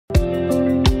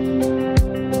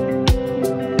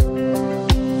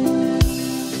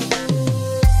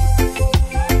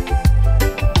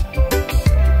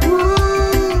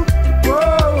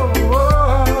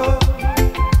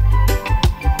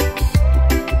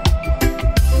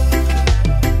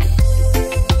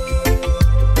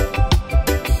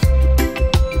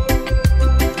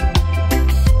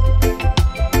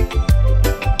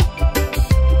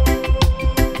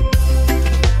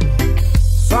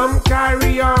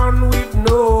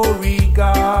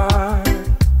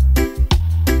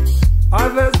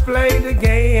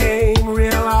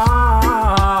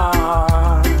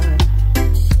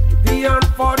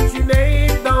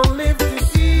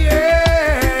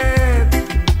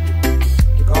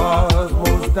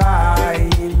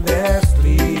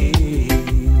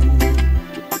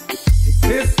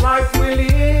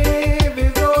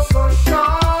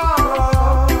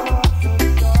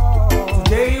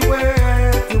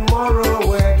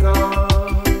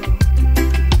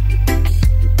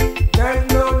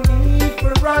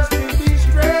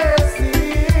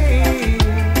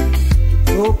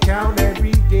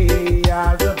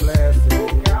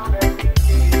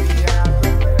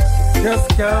Just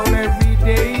count every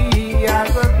day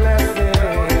as a blessing.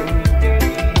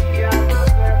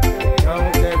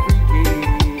 Count every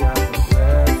day as a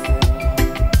blessing.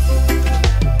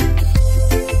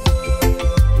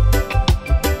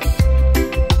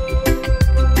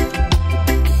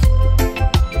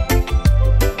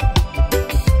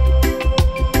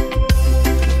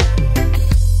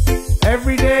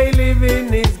 Everyday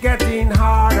living is getting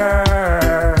harder.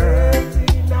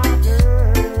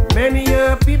 Many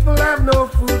people have no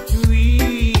food to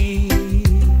eat.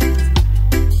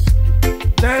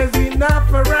 There's enough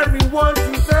for everyone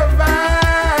to survive,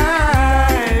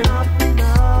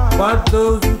 but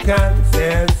those who can't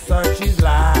say such is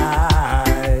life.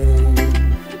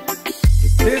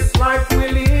 This life we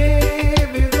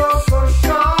live is also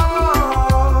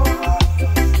short.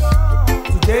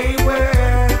 Today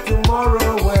we're,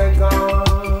 tomorrow we're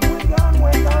gone.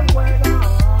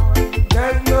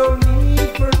 There's no need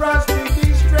for us to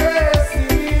be stressing.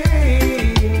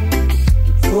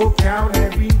 So count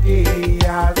every day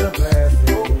as a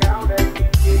blessing.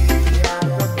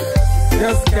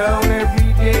 Just count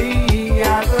every day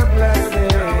as a blessing.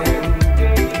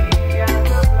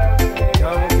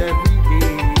 Count every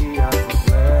day as a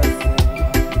blessing.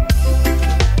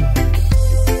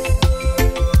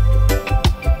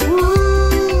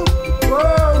 Woo,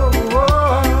 whoa,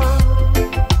 whoa.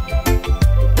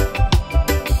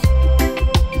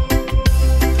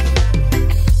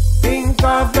 Think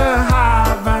of the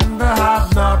have and the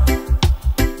have not.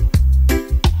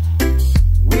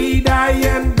 We die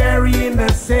and bury in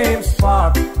the same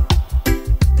spot.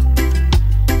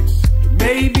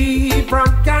 Maybe from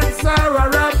cancer or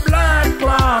a blood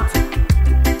clot,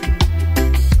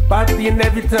 but the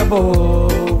inevitable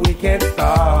we can't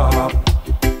stop.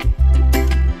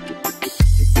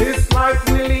 This life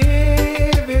we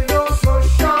live is also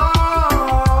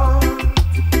short.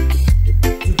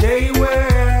 Today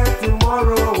we're,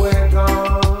 tomorrow we're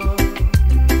gone.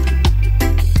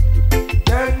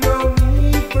 There's no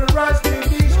need for us to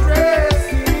be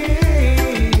stressing.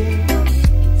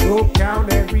 So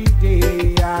count every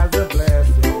day as a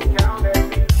blessing.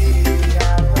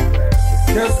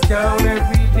 Just count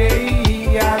every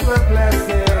day as a blessing.